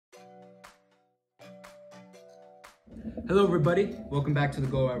Hello everybody, welcome back to the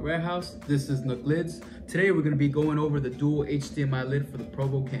GoRite Warehouse. This is NUC Lids. Today we're going to be going over the dual HDMI lid for the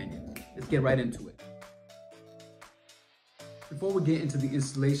Provo Canyon. Let's get right into it. Before we get into the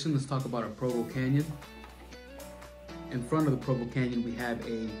installation, let's talk about our Provo Canyon. In front of the Provo Canyon we have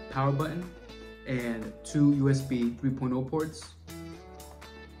a power button and two USB 3.0 ports.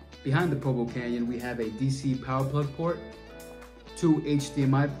 Behind the Provo Canyon we have a DC power plug port, two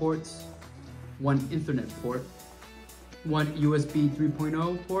HDMI ports, one Ethernet port, one USB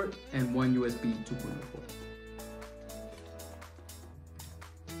 3.0 port, and one USB 2.0 port.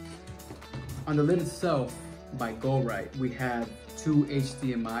 On the lid itself, by GoRite, we have two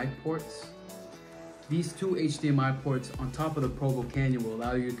HDMI ports. These two HDMI ports on top of the Provo Canyon will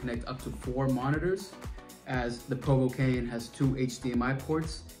allow you to connect up to 4 monitors, as the Provo Canyon has two HDMI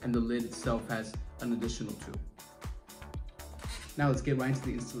ports and the lid itself has an additional 2. Now let's get right into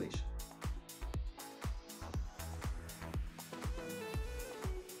the installation.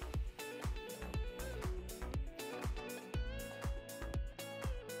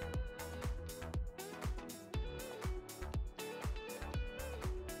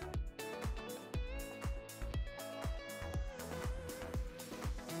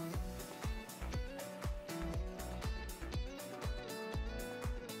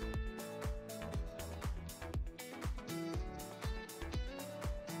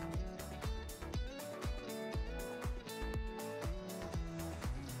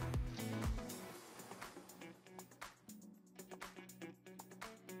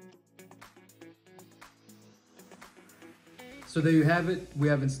 So there you have it. We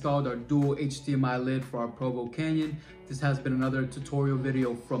have installed our dual HDMI lid for our Provo Canyon. This has been another tutorial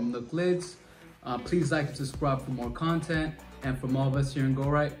video from NUC Lids. Please like and subscribe for more content. And from all of us here in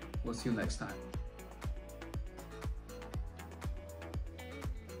GoRite, we'll see you next time.